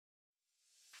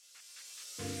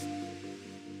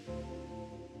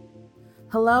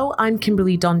Hello, I'm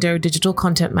Kimberley Dondo, Digital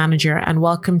Content Manager, and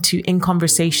welcome to In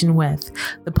Conversation With,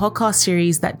 the podcast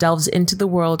series that delves into the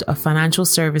world of financial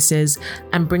services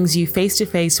and brings you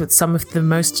face-to-face with some of the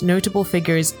most notable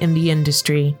figures in the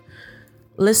industry.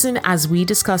 Listen as we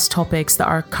discuss topics that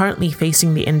are currently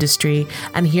facing the industry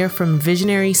and hear from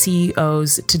visionary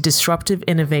CEOs to disruptive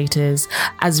innovators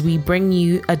as we bring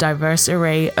you a diverse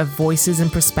array of voices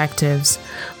and perspectives.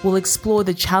 We'll explore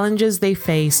the challenges they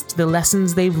faced, the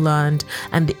lessons they've learned,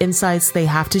 and the insights they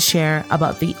have to share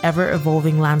about the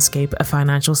ever-evolving landscape of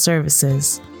financial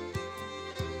services.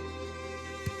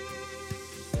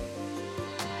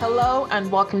 Hello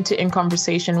and welcome to In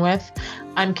Conversation With.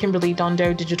 I'm Kimberley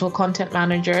Dondo, Digital Content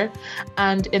Manager,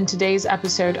 and in today's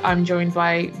episode, I'm joined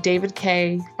by David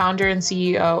Kaye, founder and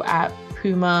CEO at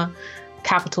Puma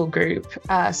Capital Group.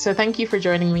 So thank you for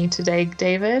joining me today,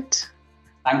 David.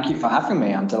 Thank you for having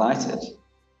me. I'm delighted.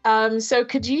 So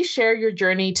could you share your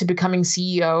journey to becoming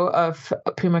CEO of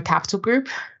Puma Capital Group?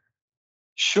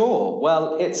 Sure.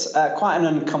 Well, it's quite an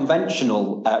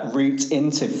unconventional route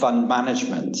into fund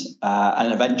management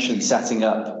and eventually setting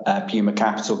up Puma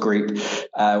Capital Group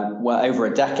over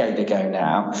a decade ago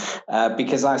now,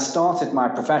 because I started my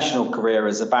professional career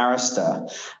as a barrister,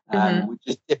 which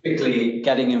is typically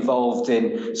getting involved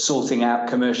in sorting out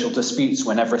commercial disputes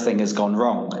when everything has gone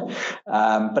wrong.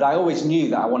 But I always knew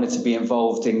that I wanted to be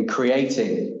involved in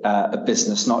creating a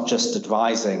business, not just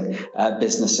advising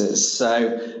businesses.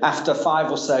 So after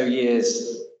 5 or so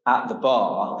years at the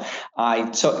bar, I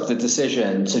took the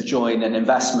decision to join an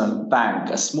investment bank,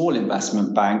 a small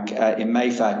investment bank in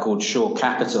Mayfair called Shore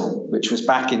Capital, which was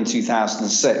back in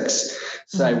 2006.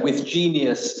 So with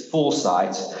genius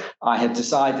foresight, I had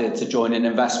decided to join an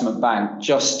investment bank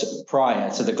just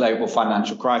prior to the global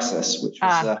financial crisis, which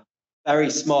was a very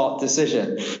smart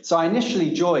decision. So I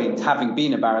initially joined, having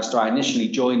been a barrister, I initially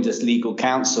joined as legal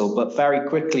counsel, but very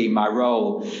quickly my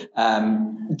role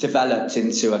developed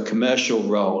into a commercial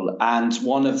role. And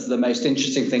one of the most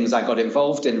interesting things I got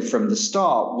involved in from the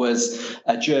start was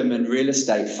a German real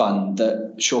estate fund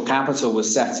that Shore Capital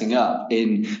was setting up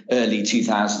in early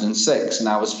 2006. And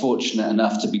I was fortunate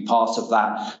enough to be part of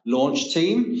that launch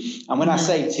team. And when I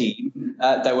say team,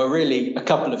 there were really a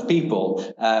couple of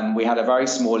people. We had a very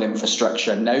small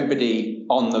infrastructure, nobody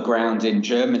on the ground in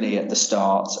Germany at the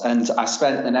start. And I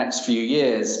spent the next few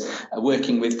years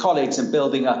working with colleagues and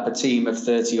building up a team of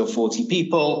 30 or 40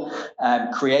 people,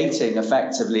 creating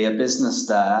effectively a business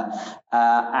there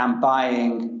and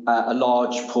buying a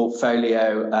large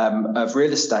portfolio of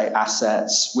real estate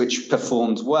assets, which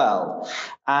performed well.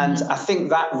 And I think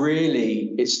that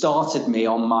really, it started me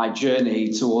on my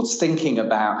journey towards thinking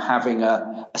about having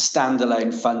a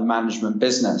standalone fund management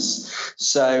business.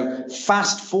 So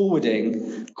fast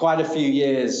forwarding quite a few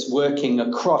years working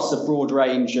across a broad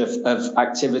range of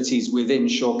activities within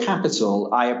Shore Capital,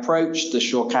 I approached the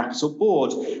Shore Capital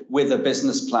board with a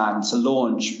business plan to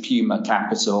launch Puma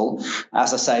Capital.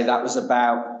 As I say, that was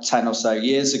about 10 or so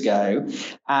years ago.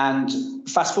 And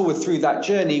fast forward through that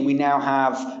journey, we now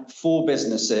have 4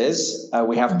 businesses.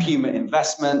 We have Puma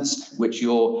Investments, which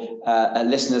your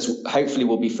listeners hopefully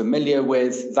will be familiar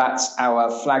with. That's our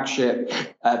flagship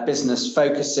business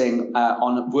focusing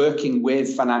on working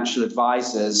with financial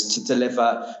advisors to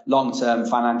deliver long-term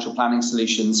financial planning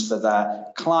solutions for their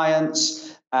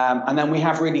clients. And then we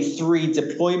have really 3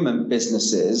 deployment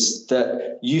businesses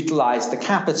that utilize the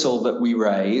capital that we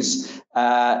raise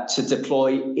to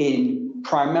deploy in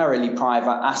primarily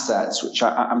private assets, which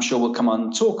I'm sure we'll come on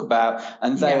and talk about.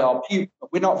 And they are,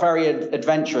 we're not very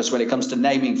adventurous when it comes to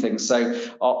naming things. So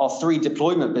our 3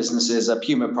 deployment businesses are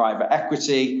Puma Private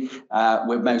Equity.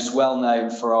 We're most well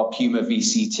known for our Puma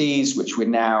VCTs, which we're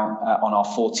now on our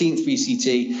 14th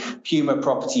VCT. Puma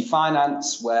Property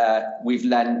Finance, where we've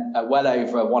lent well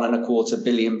over £1.25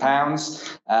 billion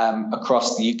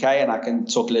across the UK. And I can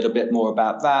talk a little bit more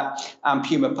about that. And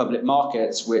Puma Public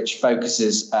Markets, which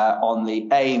focuses on the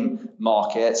AIM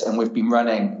market, and we've been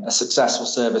running a successful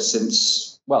service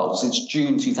since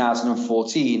June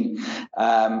 2014,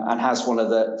 and has one of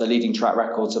the leading track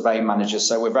records of AIM managers.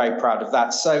 So we're very proud of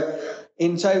that. So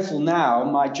in total now,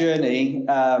 my journey,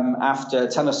 after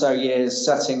 10 or so years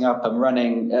setting up and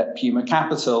running Puma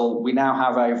Capital, we now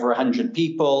have over 100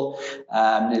 people,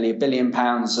 nearly £1 billion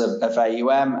of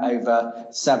AUM, over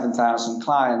 7,000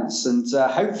 clients, and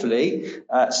hopefully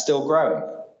still growing.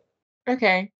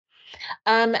 Okay.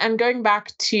 And going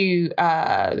back to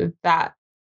that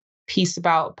piece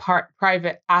about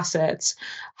private assets,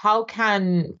 how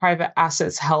can private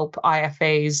assets help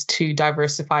IFAs to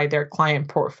diversify their client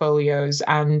portfolios,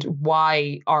 and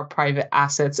why are private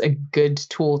assets a good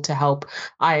tool to help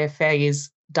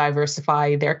IFAs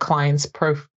diversify their clients'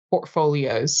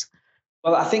 portfolios?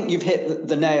 Well, I think you've hit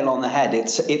the nail on the head.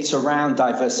 It's around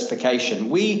diversification.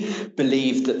 We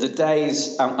believe that the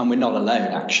days, and we're not alone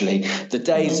actually, the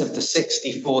days of the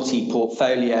 60-40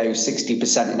 portfolio,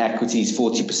 60% in equities,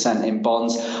 40% in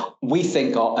bonds, we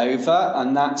think are over.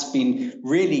 And that's been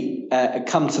really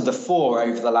come to the fore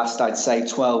over the last, I'd say,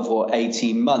 12 or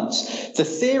 18 months. The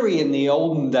theory in the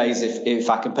olden days, if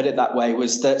I can put it that way,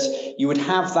 was that you would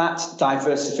have that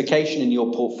diversification in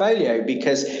your portfolio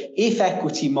because if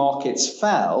equity markets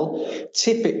fell,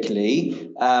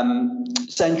 typically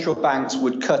central banks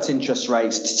would cut interest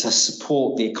rates to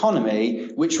support the economy,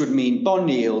 which would mean bond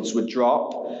yields would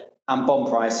drop and bond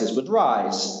prices would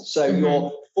rise. So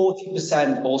your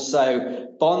 40% or so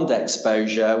bond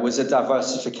exposure was a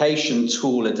diversification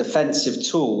tool, a defensive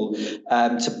tool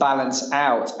to balance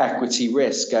out equity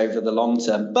risk over the long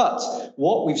term. But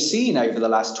what we've seen over the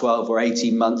last 12 or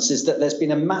 18 months is that there's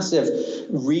been a massive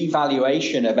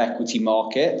revaluation of equity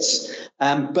markets.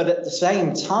 But at the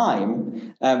same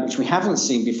time, which we haven't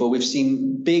seen before, we've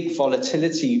seen big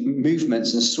volatility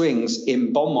movements and swings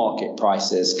in bond market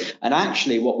prices. And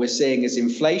actually what we're seeing is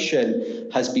inflation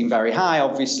has been very high.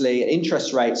 Obviously,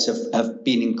 interest rates have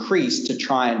been increased to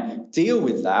try and deal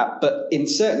with that. But in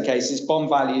certain cases, bond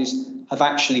values have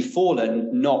actually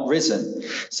fallen, not risen.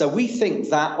 So we think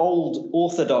that old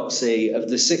orthodoxy of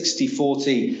the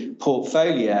 60-40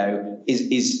 portfolio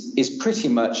is pretty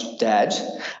much dead.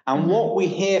 And what we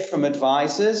hear from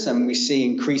advisors, and we see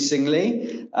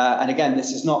increasingly, and again,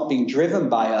 this is not being driven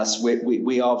by us,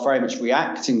 we are very much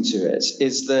reacting to it,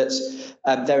 is that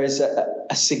there is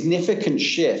a significant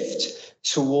shift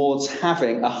towards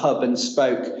having a hub and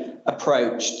spoke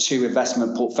approach to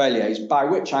investment portfolios, by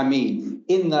which I mean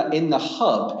in the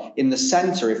hub, in the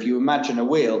center, if you imagine a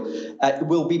wheel,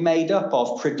 will be made up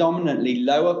of predominantly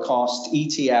lower cost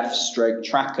ETF stroke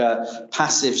tracker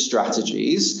passive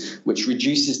strategies, which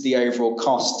reduces the overall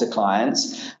cost to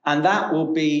clients. And that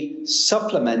will be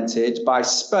supplemented by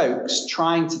spokes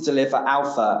trying to deliver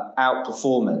alpha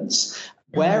outperformance.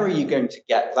 Where are you going to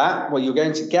get that? Well, you're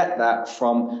going to get that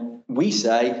from, we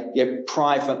say,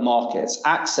 private markets,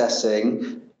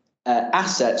 accessing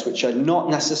assets which are not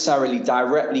necessarily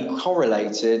directly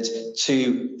correlated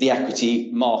to the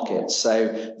equity market.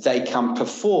 So they can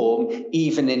perform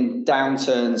even in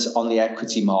downturns on the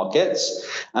equity markets.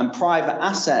 And private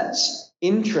assets,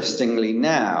 interestingly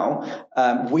now,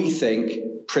 we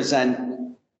think present,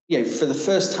 for the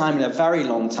first time in a very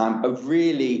long time, a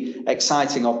really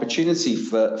exciting opportunity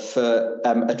for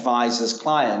advisors,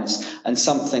 clients, and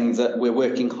something that we're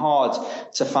working hard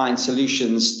to find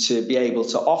solutions to be able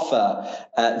to offer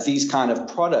these kind of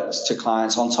products to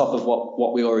clients on top of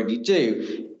what we already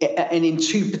do. And in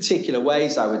two particular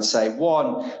ways, I would say.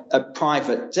 One, a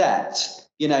private debt.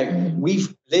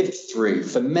 We've lived through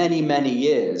for many, many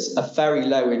years a very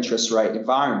low interest rate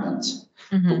environment.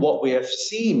 But what we have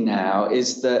seen now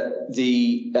is that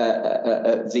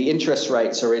the interest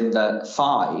rates are in the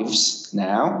fives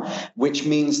now, which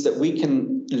means that we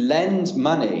can lend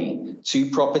money to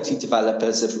property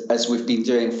developers as we've been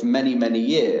doing for many, many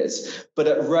years, but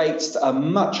at rates that are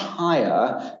much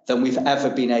higher than we've ever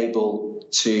been able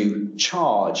to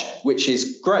charge, which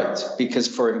is great because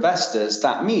for investors,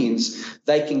 that means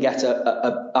they can get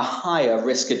a higher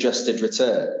risk-adjusted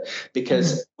return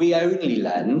because we only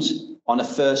lend on a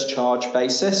first charge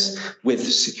basis with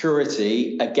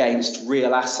security against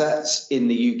real assets in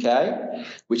the UK,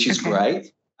 which is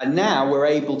great. And now we're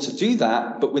able to do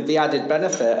that, but with the added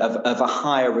benefit of a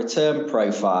higher return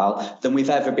profile than we've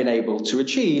ever been able to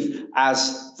achieve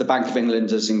as the Bank of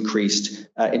England has increased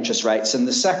interest rates. And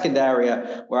the second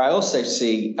area where I also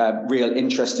see real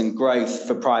interest and growth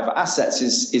for private assets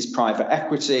is private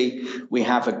equity. We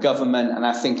have a government, and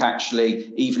I think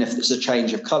actually, even if there's a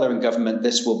change of colour in government,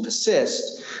 this will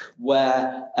persist,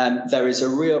 where there is a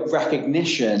real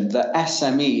recognition that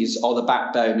SMEs are the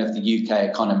backbone of the UK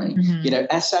economy.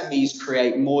 SMEs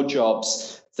create more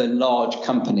jobs than large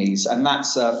companies, and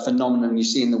that's a phenomenon you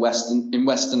see in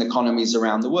Western economies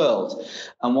around the world.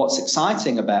 And what's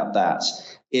exciting about that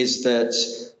is that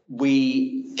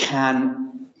we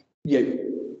can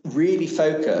really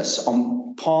focus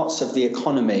on parts of the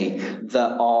economy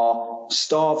that are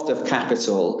starved of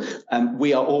capital.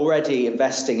 We are already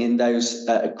investing in those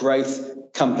growth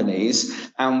companies,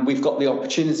 and we've got the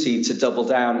opportunity to double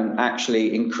down and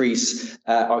actually increase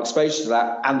our exposure to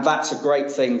that. And that's a great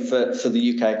thing for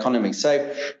the UK economy.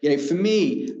 So, for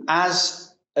me,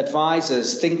 as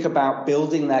advisors think about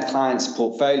building their clients'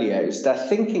 portfolios, they're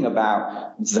thinking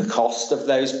about the cost of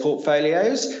those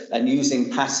portfolios, and using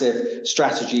passive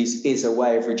strategies is a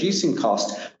way of reducing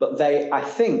cost. But they, I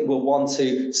think, will want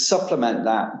to supplement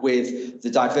that with the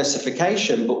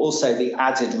diversification, but also the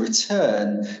added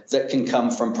return that can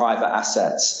come from private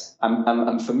assets.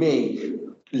 And for me,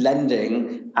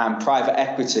 lending and private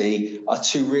equity are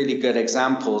two really good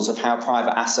examples of how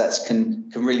private assets can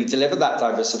really deliver that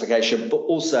diversification, but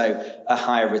also a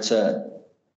higher return.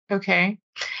 Okay.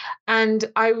 And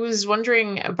I was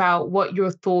wondering about what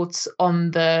your thoughts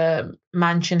on the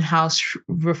Mansion House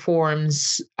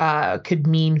reforms could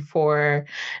mean for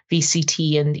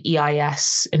VCT and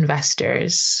EIS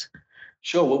investors.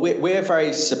 Sure. Well, we're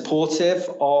very supportive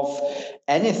of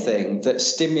anything that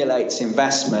stimulates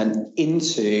investment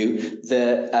into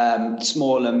the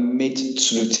small and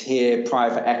mid-tier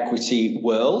private equity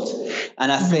world.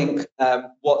 And I think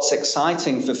what's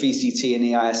exciting for VCT and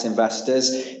EIS investors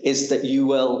is that you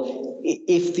will,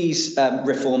 if these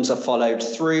reforms are followed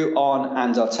through on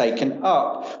and are taken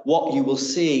up, what you will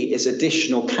see is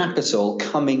additional capital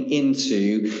coming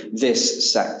into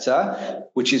this sector,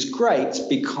 which is great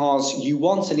because you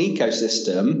want an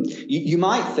ecosystem. You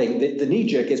might think that the knee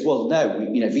jerk is, well, no,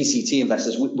 VCT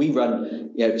investors, we run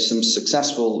some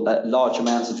successful large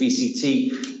amounts of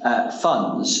VCT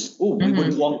funds. We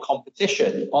wouldn't want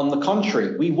competition. On the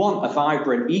contrary, we want a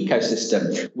vibrant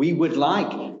ecosystem. We would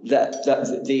like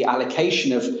that the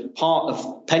allocation of part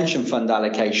of pension fund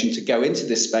allocation to go into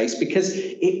this space, because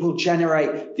it will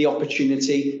generate the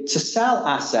opportunity to sell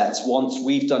assets once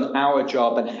we've done our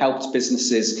job and helped businesses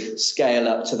scale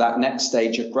up to that next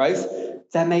stage of growth.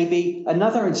 There may be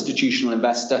another institutional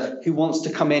investor who wants to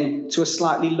come in to a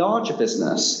slightly larger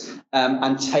business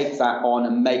and take that on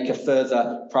and make a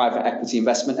further private equity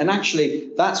investment. And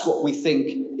actually, that's what we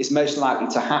think is most likely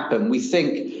to happen. We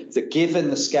think that given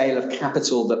the scale of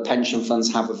capital that pension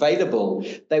funds have available,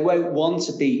 they won't want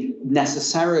to be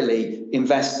necessarily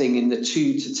investing in the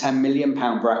 £2 to £10 million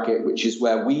bracket, which is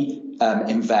where we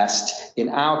invest in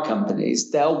our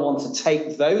companies. They'll want to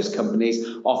take those companies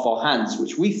off our hands,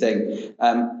 which we think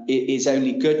is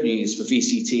only good news for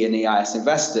VCT and EIS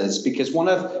investors, because one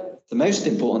of the most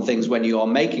important things when you are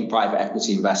making private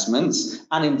equity investments,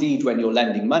 and indeed when you're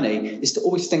lending money, is to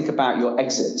always think about your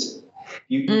exit.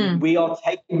 We are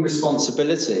taking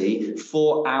responsibility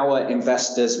for our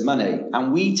investors' money,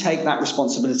 and we take that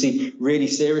responsibility really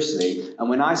seriously. And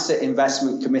when I sit in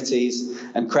investment committees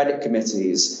and credit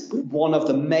committees, one of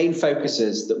the main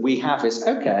focuses that we have is,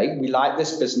 okay, we like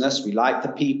this business, we like the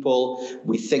people,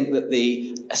 we think that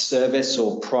the service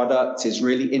or product is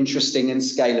really interesting and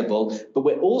scalable, but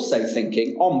we're also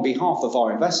thinking on behalf of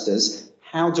our investors,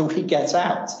 how do we get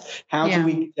out? How do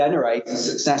we generate a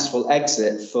successful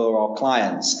exit for our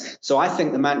clients? So I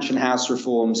think the Mansion House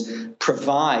reforms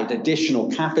provide additional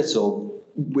capital,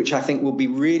 which I think will be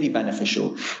really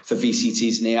beneficial for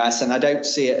VCTs and EIS. And I don't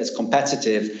see it as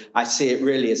competitive. I see it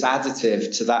really as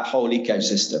additive to that whole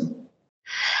ecosystem.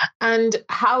 And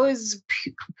how is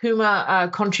Puma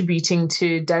contributing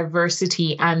to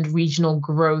diversity and regional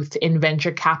growth in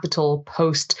venture capital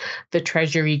post the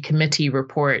Treasury Committee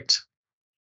report?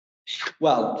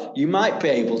 Well, you might be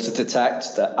able to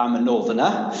detect that I'm a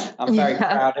northerner. I'm very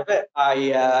proud of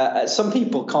it. Some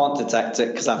people can't detect it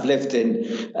because I've lived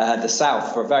in the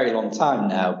south for a very long time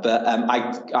now. But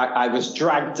I was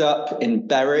dragged up in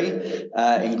Bury,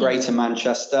 in Greater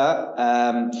Manchester,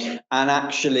 and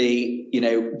actually,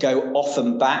 go off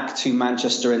and back to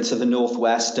Manchester into the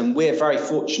northwest. And we're very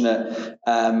fortunate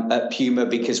at Puma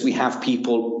because we have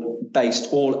people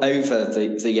based all over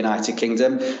the United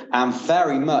Kingdom, and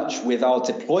very much with our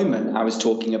deployment I was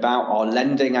talking about, our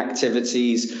lending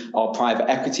activities, our private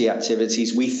equity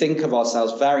activities, we think of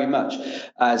ourselves very much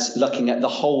as looking at the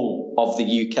whole of the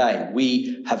UK.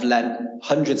 We have lent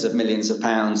hundreds of millions of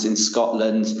pounds in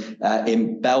Scotland,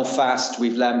 in Belfast,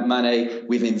 we've lent money,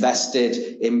 we've invested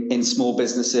in small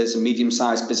businesses and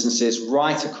medium-sized businesses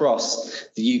right across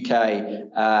the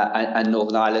UK and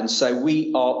Northern Ireland. So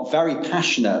we are very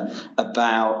passionate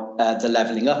about the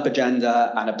levelling up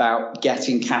agenda and about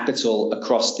getting capital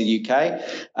across the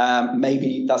UK.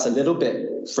 Maybe that's a little bit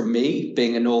from me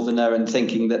being a northerner and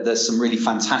thinking that there's some really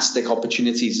fantastic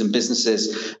opportunities and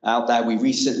businesses out there. We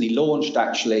recently launched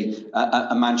actually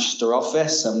a Manchester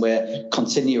office, and we're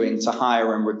continuing to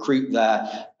hire and recruit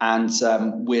there. And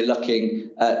we're looking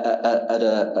at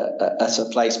a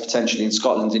place potentially in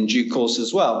Scotland in due course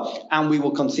as well. And we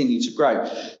will continue to grow.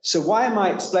 So why am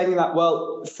I explaining that?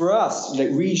 Well, for us,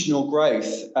 regional growth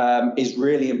is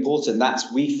really important.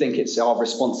 We think it's our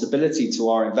responsibility to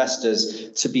our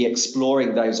investors to be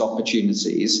exploring those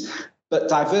opportunities. But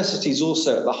diversity is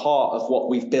also at the heart of what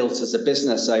we've built as a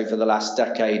business over the last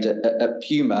decade at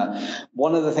Puma.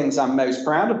 One of the things I'm most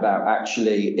proud about,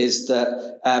 actually, is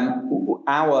that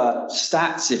our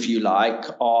stats, if you like,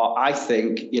 are, I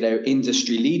think,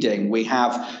 industry leading. We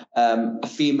have a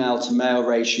female to male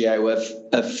ratio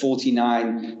of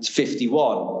 49 to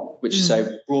 51, which is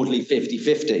so broadly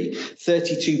 50-50.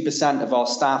 32% of our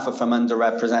staff are from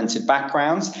underrepresented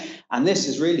backgrounds. And this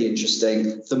is really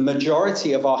interesting. The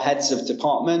majority of our heads of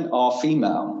department are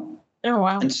female. Oh,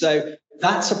 wow. And so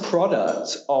that's a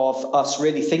product of us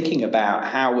really thinking about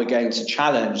how we're going to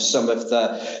challenge some of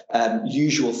the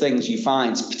usual things you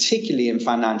find, particularly in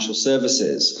financial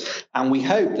services. And we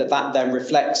hope that that then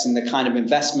reflects in the kind of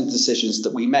investment decisions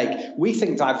that we make. We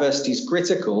think diversity is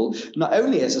critical, not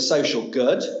only as a social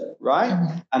good, right?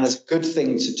 And as a good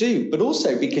thing to do, but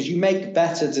also because you make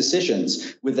better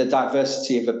decisions with a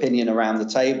diversity of opinion around the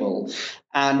table.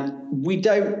 And we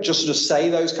don't just sort of say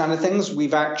those kind of things.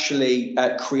 We've actually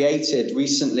created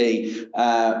recently,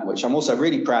 which I'm also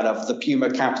really proud of, the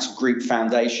Puma Capital Group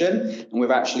Foundation. And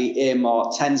we've actually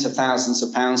earmarked tens of thousands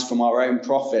of pounds from our own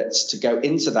profits to go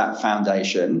into that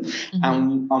foundation.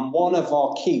 And one of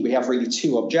our key, we have really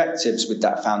two objectives with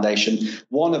that foundation.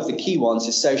 One of the key ones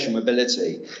is social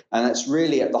mobility. And that's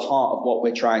really at the heart of what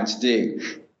we're trying to do.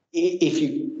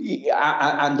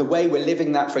 And the way we're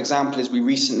living that, for example, is we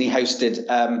recently hosted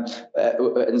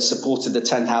and supported the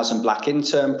 10,000 Black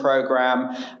Intern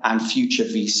program and Future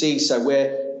VC. So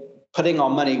we're putting our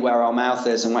money where our mouth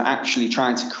is, and we're actually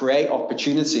trying to create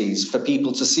opportunities for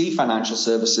people to see financial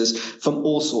services from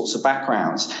all sorts of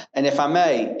backgrounds. And if I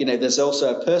may, there's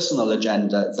also a personal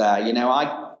agenda there.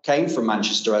 I came from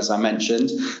Manchester, as I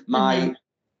mentioned.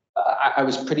 I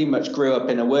was pretty much grew up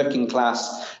in a working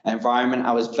class environment.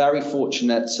 I was very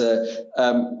fortunate to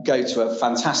go to a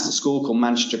fantastic school called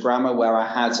Manchester Grammar, where I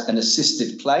had an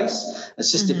assisted place.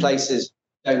 Assisted places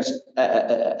don't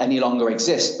any longer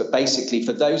exist, but basically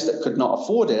for those that could not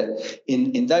afford it,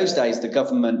 in those days, the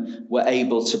government were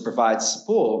able to provide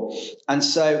support. And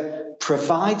so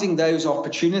providing those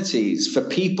opportunities for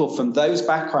people from those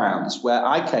backgrounds where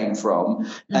I came from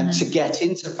and to get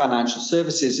into financial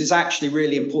services is actually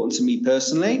really important to me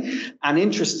personally, and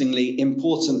interestingly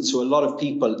important to a lot of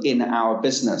people in our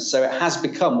business. So it has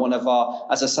become one of our,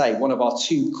 as I say, one of our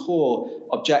two core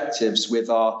objectives with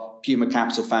our Puma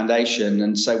Capital Foundation.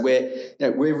 And so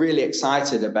we're really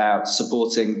excited about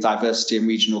supporting diversity and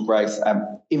regional growth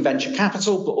in venture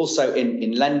capital, but also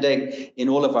in lending, in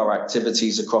all of our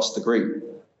activities across the group.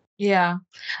 Yeah.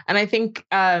 And I think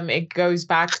it goes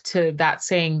back to that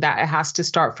saying that it has to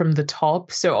start from the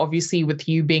top. So obviously with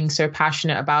you being so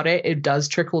passionate about it, it does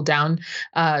trickle down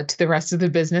to the rest of the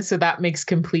business. So that makes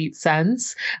complete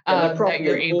sense that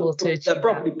you're able to. They're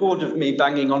probably bored of me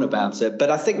banging on about it, but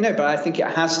I think it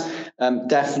has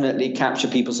definitely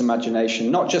captured people's imagination,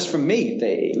 not just from me.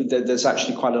 There's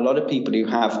actually quite a lot of people who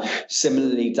have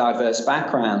similarly diverse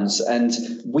backgrounds. And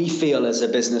we feel as a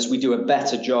business, we do a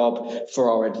better job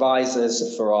for our advisors,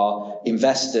 for our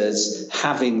investors,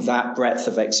 having that breadth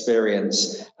of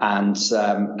experience and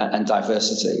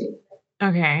diversity.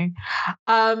 Okay.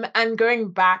 And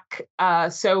going back,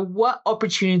 so what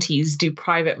opportunities do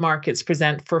private markets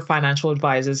present for financial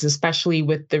advisors, especially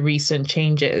with the recent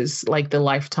changes like the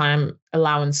lifetime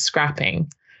allowance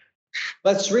scrapping?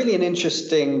 That's really an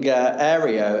interesting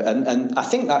area. And I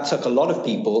think that took a lot of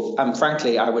people, and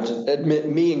frankly, I would admit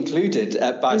me included,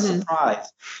 by surprise.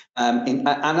 And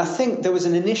I think there was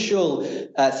an initial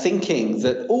thinking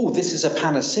that, this is a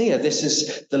panacea. This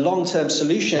is the long-term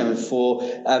solution for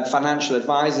financial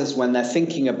advisors when they're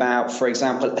thinking about, for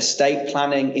example, estate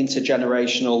planning,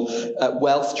 intergenerational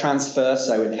wealth transfer,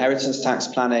 so inheritance tax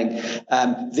planning.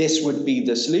 This would be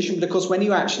the solution. But of course, when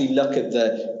you actually look at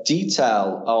the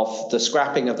detail of the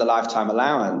scrapping of the lifetime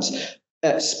allowance,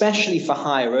 especially for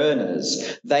higher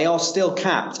earners, they are still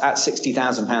capped at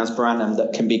 £60,000 per annum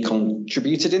that can be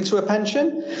contributed into a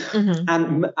pension.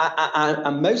 And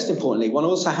most importantly, one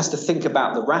also has to think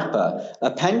about the wrapper. A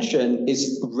pension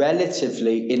is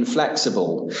relatively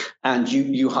inflexible, and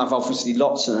you have obviously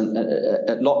lots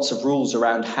of rules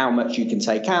around how much you can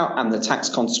take out and the tax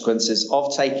consequences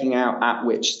of taking out at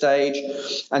which stage.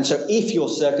 And so if your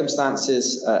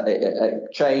circumstances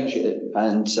change,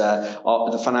 and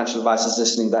the financial advisors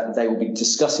listening that they will be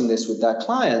discussing this with their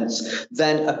clients,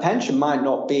 then a pension might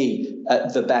not be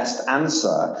the best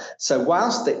answer. So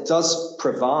whilst it does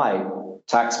provide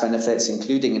tax benefits,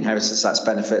 including inheritance tax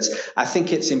benefits, I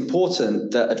think it's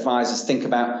important that advisors think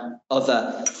about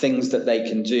other things that they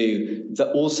can do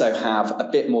that also have a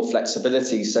bit more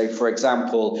flexibility. So, for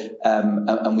example,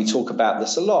 and we talk about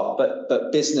this a lot,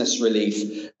 but business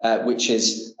relief, which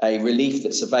is a relief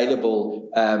that's available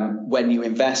when you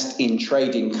invest in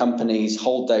trading companies,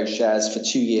 hold those shares for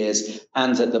 2 years,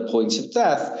 and at the point of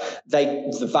death,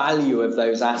 the value of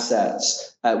those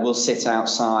assets will sit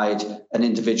outside an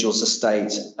individual's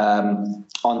estate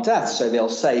on death. So they'll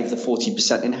save the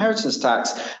 40% inheritance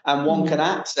tax, and one can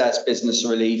access business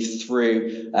relief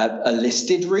through a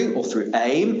listed route or through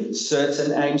AIM,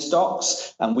 certain AIM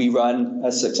stocks, and we run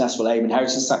a successful AIM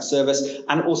inheritance tax service,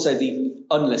 and also the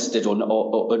unlisted or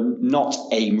not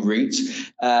AIM route.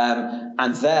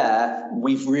 And there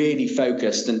we've really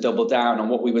focused and doubled down on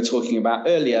what we were talking about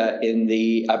earlier in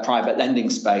the private lending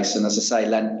space. And as I say,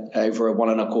 lent over a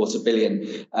 $1.25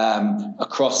 billion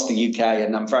across the UK.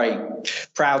 And I'm very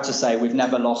proud to say we've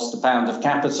never lost a pound of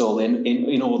capital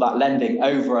in all that lending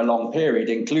over a long period,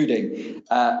 including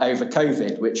over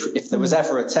COVID, which if there was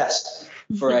ever a test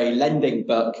for a lending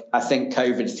book, I think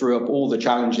COVID threw up all the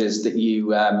challenges that you'd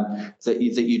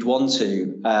want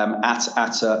to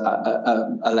at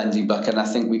a lending book, and I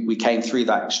think we came through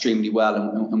that extremely well,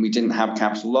 and we didn't have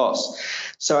capital loss.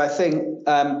 So I think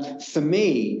for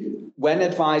me, when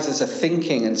advisors are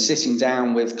thinking and sitting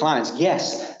down with clients,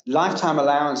 yes, lifetime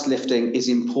allowance lifting is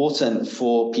important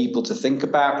for people to think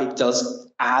about. It does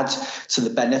add to the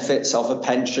benefits of a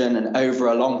pension, and over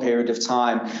a long period of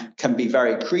time can be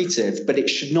very accretive, but it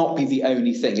should not be the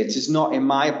only thing. It is not, in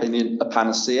my opinion, a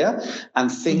panacea.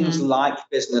 And things like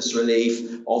business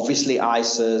relief, obviously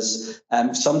ISAs,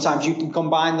 sometimes you can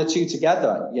combine the two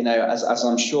together. You know, as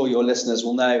I'm sure your listeners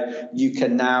will know, you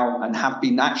can now, and have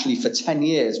been actually for 10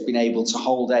 years, been able to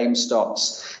hold AIM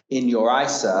stocks in your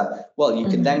ISA. Well, you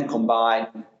can then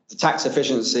combine the tax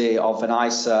efficiency of an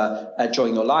ISA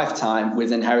during your lifetime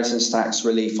with inheritance tax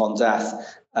relief on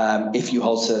death if you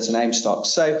hold certain AIM stocks.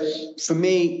 So for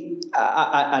me,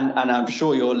 and I'm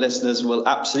sure your listeners will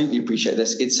absolutely appreciate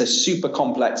this, it's a super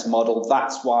complex model.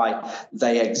 That's why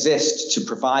they exist, to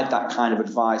provide that kind of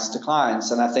advice to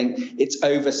clients. And I think it's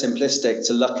oversimplistic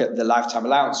to look at the lifetime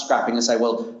allowance scrapping and say,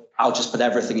 well, I'll just put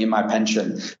everything in my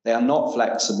pension. They are not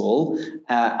flexible.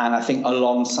 And I think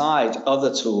alongside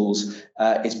other tools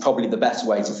is probably the best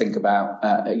way to think about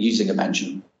using a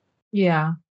pension.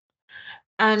 Yeah.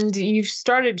 And you've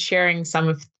started sharing some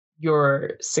of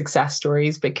your success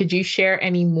stories, but could you share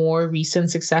any more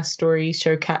recent success stories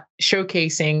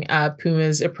showcasing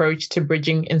Puma's approach to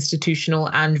bridging institutional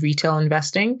and retail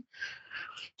investing?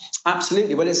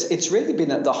 Absolutely. Well, it's really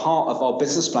been at the heart of our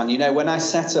business plan. You know, when I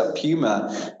set up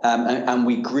Puma and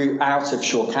we grew out of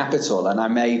Shore Capital, and I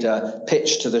made a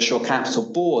pitch to the Shore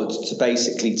Capital board to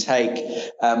basically take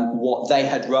what they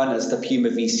had run as the Puma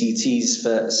VCTs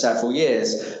for several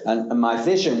years. And my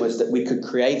vision was that we could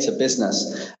create a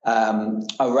business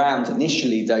around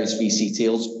initially those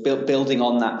VCTs, building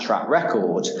on that track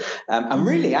record, and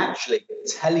really actually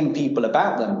telling people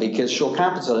about them, because Shore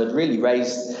Capital had really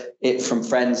raised it from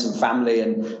friends and family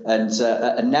and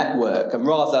a network. And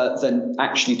rather than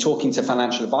actually talking to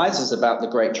financial advisors about the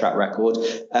great track record,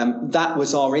 that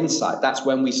was our insight. That's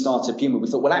when we started Puma. We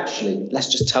thought, well, actually,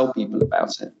 let's just tell people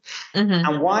about it.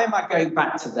 And why am I going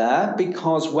back to there?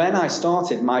 Because when I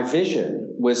started, my vision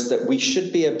was that we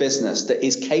should be a business that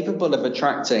is capable of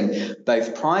attracting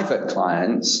both private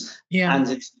clients and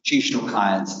institutional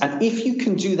clients. And if you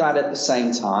can do that at the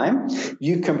same time,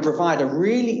 you can provide a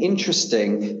really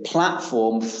interesting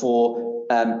platform for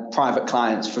private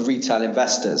clients, for retail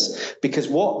investors, because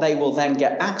what they will then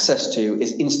get access to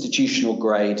is institutional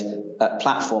grade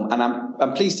platform. And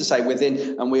I'm pleased to say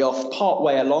and we are part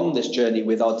way along this journey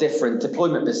with our different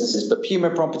deployment businesses, but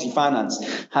Puma Property Finance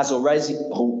has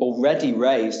already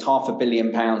raised £500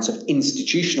 million of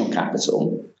institutional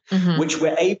capital, which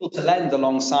we're able to lend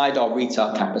alongside our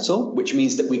retail capital, which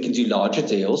means that we can do larger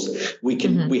deals. We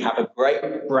have a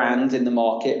great brand in the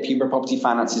market. Puma Property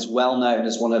Finance is well known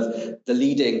as one of the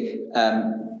leading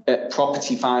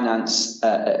property finance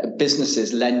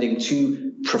businesses lending to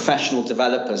professional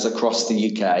developers across the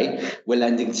UK. We're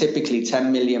lending typically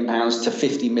 £10 million to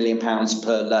 £50 million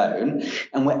per loan.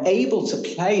 And we're able to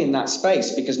play in that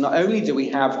space because not only do we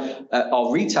have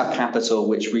our retail capital,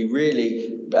 which we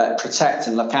really protect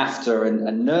and look after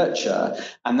and nurture,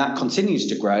 and that continues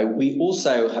to grow, we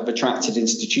also have attracted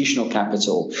institutional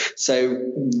capital. So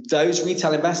those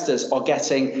retail investors are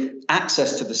getting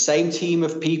access to the same team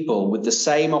of people with the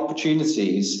same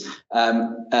opportunities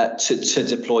to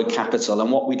deploy capital. And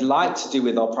And what we'd like to do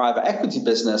with our private equity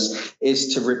business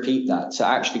is to repeat that, to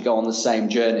actually go on the same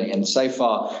journey. And so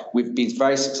far, we've been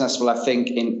very successful, I think,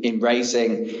 in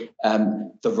raising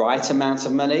the right amount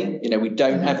of money. We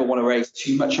don't ever want to raise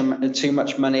too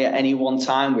much money at any one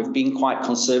time. We've been quite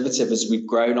conservative as we've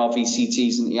grown our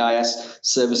VCTs and EIS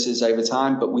services over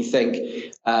time, but we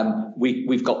think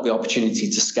we've got the opportunity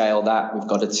to scale that. We've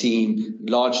got a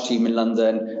large team in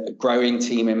London, a growing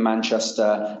team in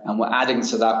Manchester, and we're adding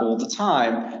to that all the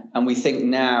time. And we think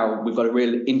now we've got a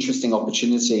really interesting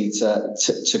opportunity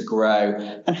to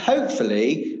grow and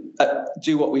hopefully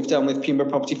do what we've done with Puma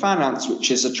Property Finance, which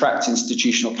is attract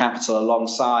institutional capital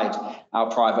alongside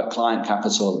our private client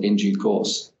capital in due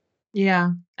course.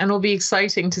 Yeah, and it'll be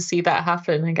exciting to see that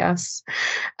happen, I guess.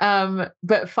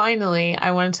 But finally,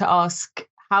 I wanted to ask,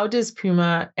 how does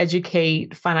Puma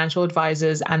educate financial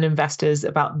advisors and investors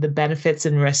about the benefits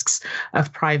and risks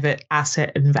of private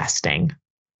asset investing?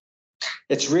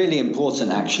 It's really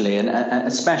important, actually, and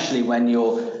especially when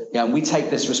we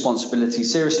take this responsibility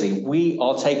seriously. We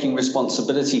are taking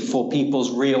responsibility for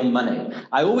people's real money.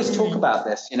 I always talk about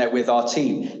this, with our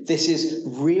team. This is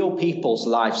real people's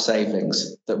life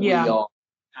savings that we are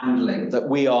handling, that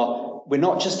we're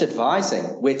not just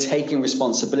advising, we're taking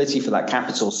responsibility for that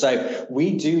capital. So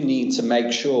we do need to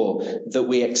make sure that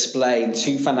we explain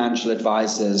to financial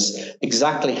advisors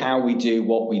exactly how we do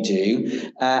what we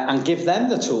do and give them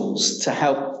the tools to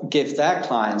help give their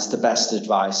clients the best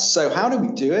advice. So how do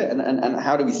we do it and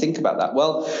how do we think about that?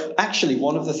 Well, actually,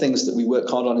 one of the things that we work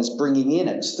hard on is bringing in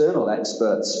external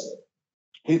experts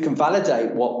who can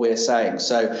validate what we're saying.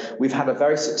 So we've had a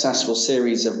very successful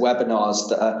series of webinars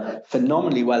that are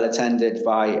phenomenally well attended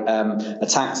by a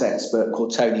tax expert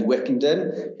called Tony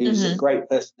Wickenden, who's a great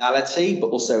personality,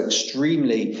 but also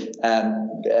extremely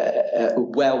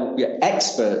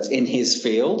expert in his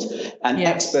field and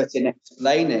expert in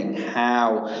explaining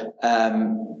how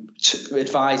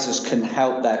advisors can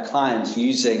help their clients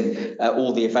using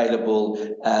all the available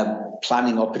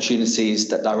planning opportunities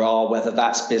that there are, whether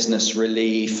that's business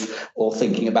relief or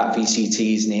thinking about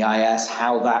VCTs and EIS,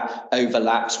 how that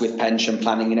overlaps with pension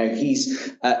planning.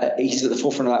 He's at the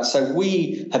forefront of that. So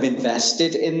we have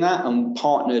invested in that and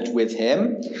partnered with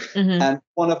him. And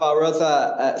one of our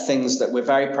other things that we're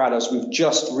very proud of is we've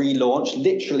just relaunched,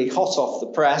 literally hot off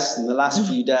the press in the last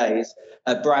few days,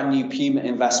 a brand new Puma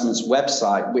Investments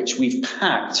website, which we've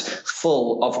packed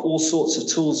full of all sorts of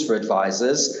tools for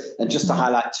advisors. And just to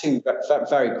highlight two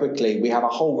very quickly, we have a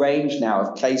whole range now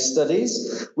of case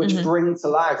studies, which bring to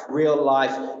life real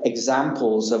life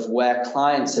examples of where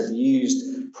clients have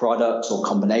used products or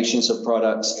combinations of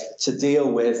products to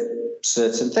deal with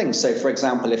certain things. So, for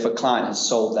example, if a client has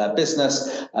sold their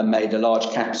business and made a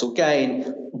large capital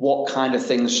gain, what kind of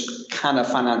things can a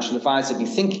financial advisor be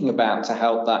thinking about to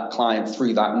help that client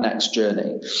through that next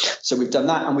journey? So we've done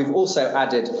that, and we've also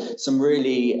added some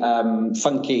really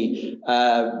funky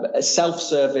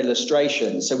self-serve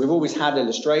illustrations. So we've always had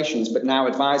illustrations, but now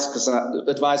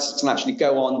advisors can actually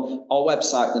go on our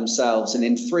website themselves and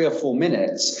in 3 or 4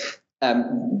 minutes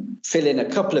fill in a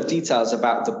couple of details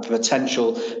about the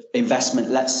potential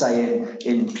investment, let's say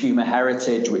in Puma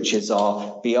Heritage, which is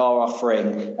our BR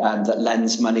offering that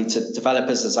lends money to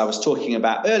developers, as I was talking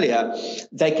about earlier.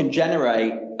 They can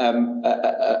generate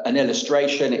an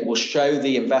illustration. It will show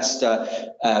the investor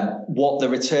what the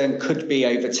return could be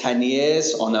over 10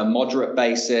 years on a moderate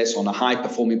basis, on a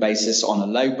high-performing basis, on a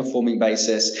low-performing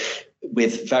basis,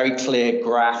 with very clear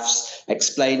graphs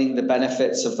explaining the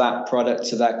benefits of that product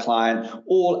to their client,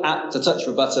 all at the touch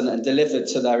of a button and delivered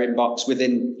to their inbox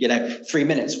within 3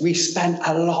 minutes. We spent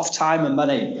a lot of time and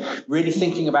money really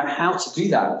thinking about how to do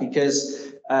that, because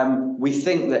we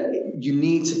think that you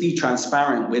need to be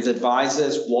transparent with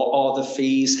advisors. What are the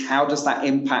fees? How does that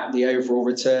impact the overall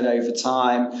return over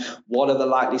time? What are the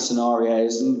likely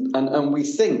scenarios? And we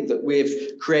think that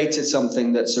we've created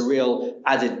something that's a real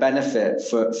added benefit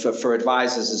for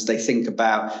advisors as they think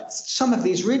about some of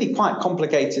these really quite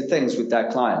complicated things with their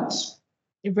clients.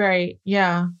 Right.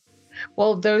 Yeah.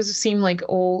 Well, those seem like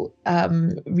all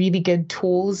really good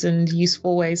tools and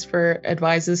useful ways for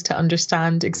advisors to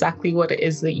understand exactly what it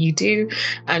is that you do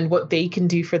and what they can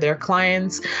do for their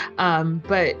clients.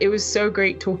 But it was so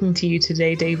great talking to you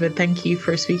today, David. Thank you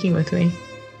for speaking with me.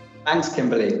 Thanks,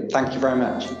 Kimberley. Thank you very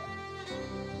much.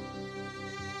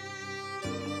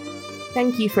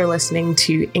 Thank you for listening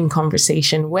to In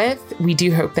Conversation With. We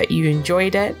do hope that you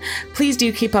enjoyed it. Please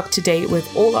do keep up to date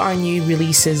with all our new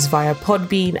releases via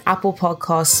Podbean, Apple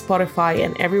Podcasts, Spotify,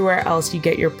 and everywhere else you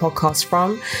get your podcasts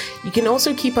from. You can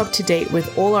also keep up to date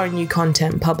with all our new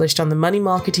content published on the Money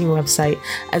Marketing website,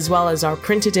 as well as our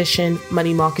print edition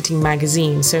Money Marketing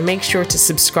magazine. So make sure to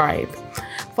subscribe.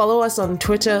 follow us on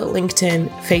Twitter, LinkedIn,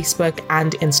 Facebook,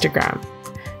 and Instagram.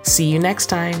 See you next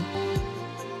time.